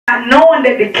knowing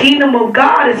that the kingdom of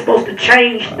God is supposed to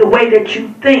change the way that you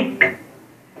think.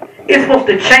 It's supposed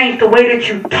to change the way that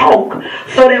you talk,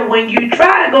 so that when you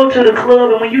try to go to the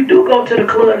club, and when you do go to the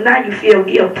club, now you feel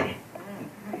guilty.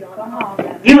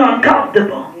 You're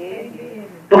uncomfortable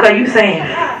because you saying,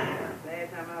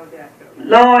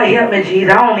 Lord help me,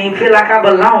 Jesus, I don't even feel like I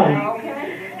belong.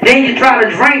 Then you try to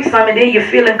drink something, then you're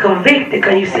feeling convicted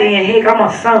because you're saying, heck, I'm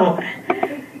a son.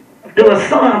 Do a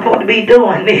son supposed to be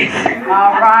doing this?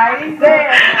 All right.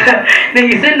 Then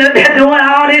you're sitting up there doing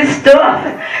all this stuff.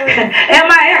 Am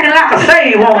I acting like a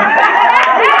saved woman?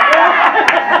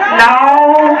 No.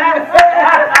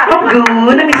 I'm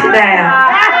good. Let me sit down.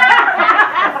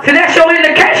 See, that's your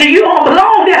indication you don't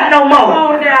belong there no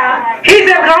more. He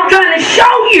said, because I'm trying to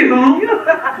show you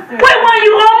which one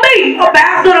you gonna be, a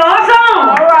bastard or a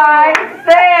son. All right.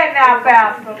 Say it now,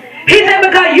 Pastor. He said,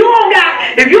 because you don't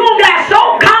got, if you don't got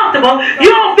so comfortable, you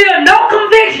don't feel no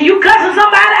conviction. You cussing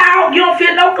somebody out, you don't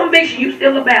feel no conviction. You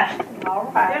still a bastard.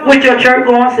 All right. With your church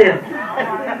going self.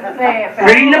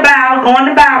 Reading the Bible, going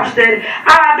to Bible study.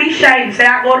 I'll be ashamed to say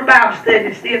I go to Bible study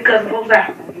and still cussing folks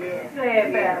out.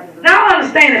 Now I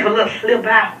understand if a little slip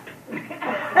out.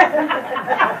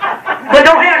 But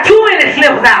don't have too many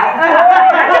slips out.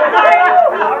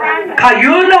 Cause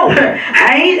you know,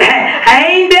 I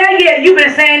ain't there yet. You've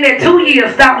been saying that 2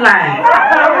 years, stop lying.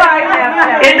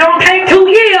 It don't take 2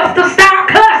 years to stop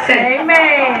cussing.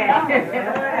 Amen.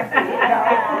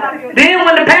 Then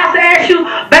when the pastor asks you,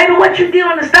 baby, what you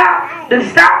doing to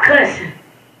stop cussing?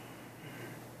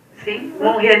 See,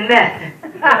 won't hear nothing.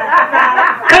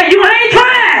 Cause you ain't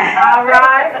trying. All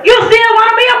right. You still want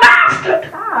to be a bastard.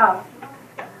 Oh.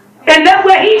 And that's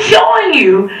what he's showing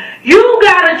you. You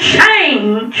got to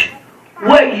change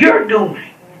what you're doing.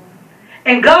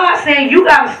 And God's saying you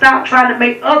got to stop trying to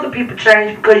make other people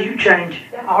change because you change.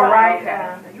 All right.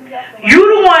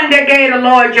 You the one that gave the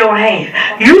Lord your hand.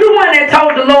 You the one that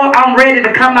told the Lord, I'm ready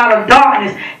to come out of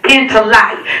darkness into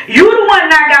light. You the one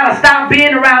that got to stop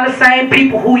being around the same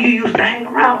people who you used to hang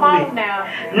around with.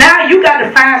 Now you got to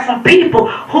find some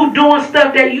people who doing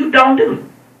stuff that you don't do.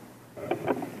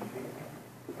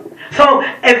 So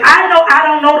if I know I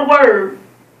don't know the word,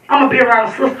 I'm going to be around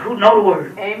a sister who know the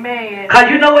word. Amen. Because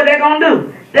you know what they're going to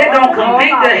do? They're going to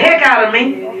convict the heck out of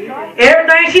me.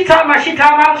 Everything she talking about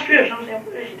the scripture. I'm saying,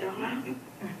 what is she talking about?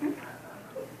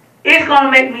 It's going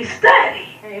to make me study.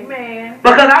 Amen.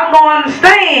 Because I'm going to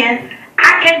understand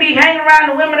I can't be hanging around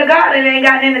the women of God and they ain't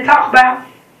got nothing to talk about.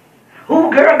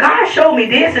 Ooh, girl, God showed me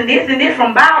this and this and this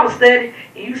from Bible study.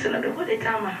 And you sitting up there, what they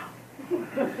talking about?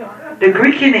 The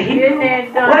Greek and the Hebrew?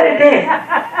 What is that?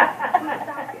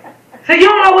 So you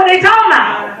don't know what they talking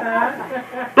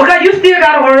about. Because you still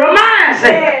got a word of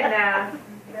mindset.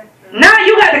 Now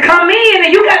you got to come in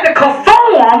and you got to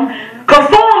conform.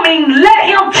 Conforming,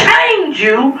 let him change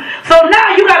you. So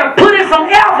now you got to put in some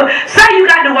effort. Say you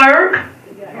got the word.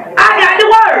 I got the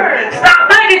word. Stop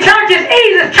thinking church is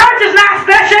easy. Church is not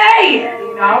special aid.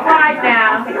 All right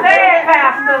now. Say it,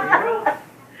 Pastor.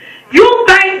 You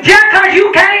think just because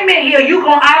you came in here, you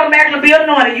going to automatically be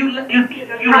anointed. You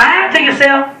lying to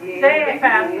yourself. Say it,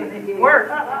 Pastor. Work.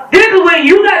 This is when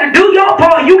you got to do your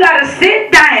part. You got to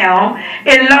sit down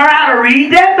and learn how to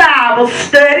read that Bible,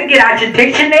 study, get out your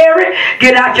dictionary,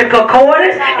 get out your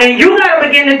concordance, and you got to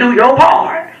begin to do your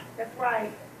part. That's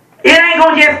right. It ain't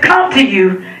going to just come to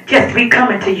you, just to be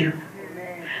coming to you.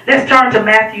 Amen. Let's turn to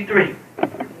Matthew 3.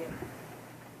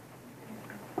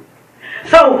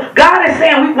 So God is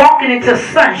saying we're walking into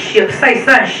sonship. Say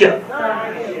sonship.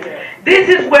 This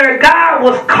is where God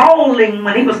was calling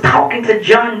when he was talking to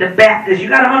John the Baptist. You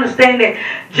got to understand that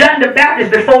John the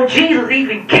Baptist, before Jesus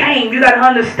even came, you got to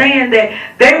understand that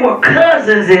they were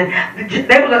cousins, and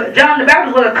John the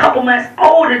Baptist was a couple months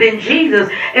older than Jesus.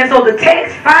 And so the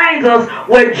text finds us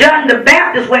where John the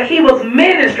Baptist, where he was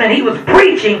ministering, he was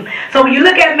preaching. So when you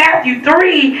look at Matthew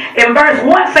 3 in verse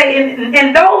 1, say,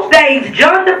 in those days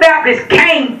John the Baptist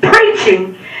came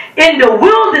preaching in the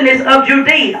wilderness of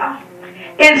Judea,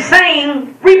 and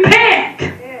saying, repent,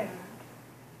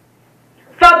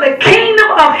 for the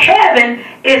kingdom of heaven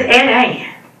is at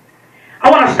hand.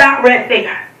 I want to stop right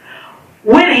there.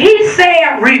 When he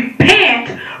said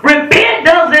repent, repent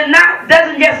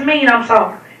doesn't just mean I'm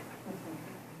sorry.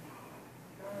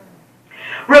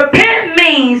 Repent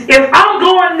means if I'm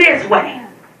going this way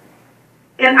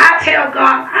and I tell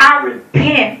God I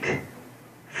repent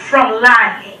from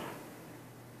lying,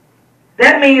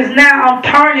 that means now I'm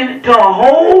turning to a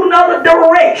whole nother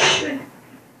direction.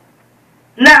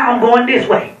 Now I'm going this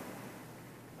way.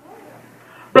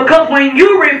 Because when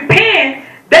you repent,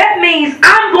 that means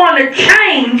I'm going to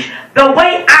change the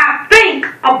way I think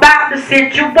about the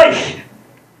situation.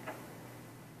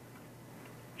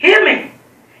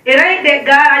 like that,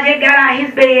 God. I just got out of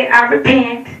his bed. I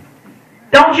repent.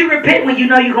 Don't you repent when you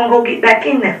know you're going to go get back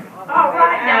in there. All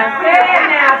right now. Say it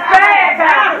now. Say it,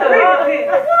 Pastor.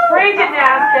 Preach it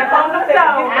now. Step on the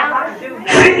stone.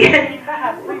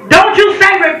 Don't you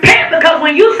say repent, because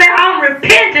when you say I'm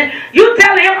repenting, you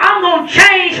telling him I'm going to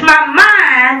change my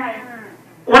mind.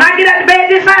 When I get out of bed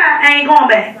this time, I ain't going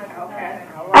back.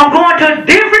 I'm going to a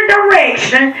different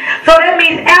direction. So that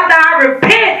means after I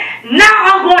repent, now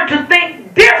I'm going to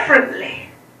think differently.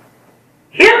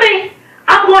 Hear me?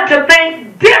 I'm going to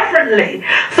think differently.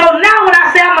 So now when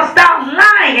I say I'm going to stop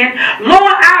lying,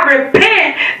 Lord, I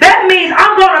repent, that means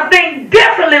I'm going to think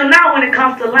differently now when it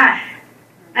comes to lying.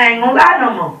 I ain't going to lie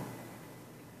no more.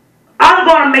 I'm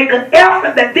going to make an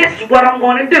effort that this is what I'm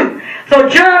going to do. So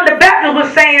John the Baptist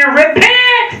was saying,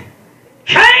 repent.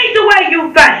 Change the way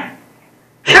you think.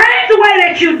 Change the way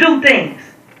that you do things.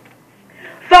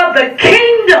 For the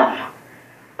kingdom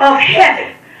of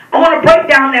heaven. I want to break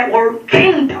down that word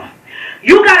kingdom.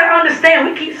 You got to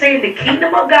understand, we keep saying the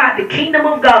kingdom of God, the kingdom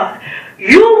of God.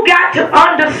 You got to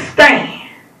understand,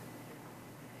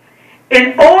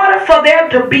 in order for there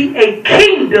to be a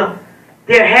kingdom,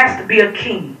 there has to be a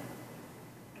king.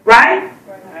 Right?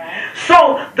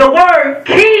 So the word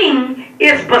king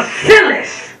is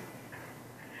basilis.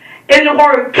 And the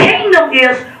word kingdom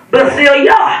is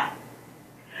basilia.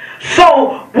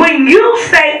 So when you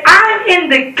say I'm in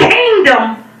the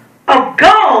kingdom of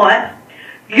God,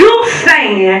 you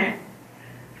saying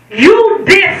you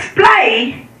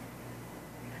display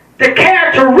the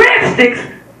characteristics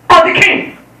of the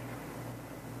king.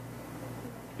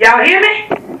 Y'all hear me?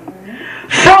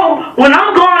 So when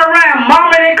I'm going around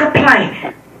murmuring and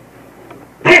complaining,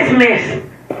 dismiss,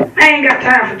 I ain't got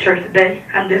time for church today.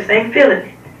 I just ain't feeling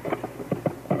it.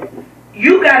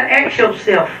 You got to ask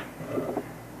yourself,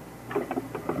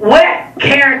 what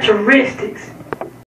characteristics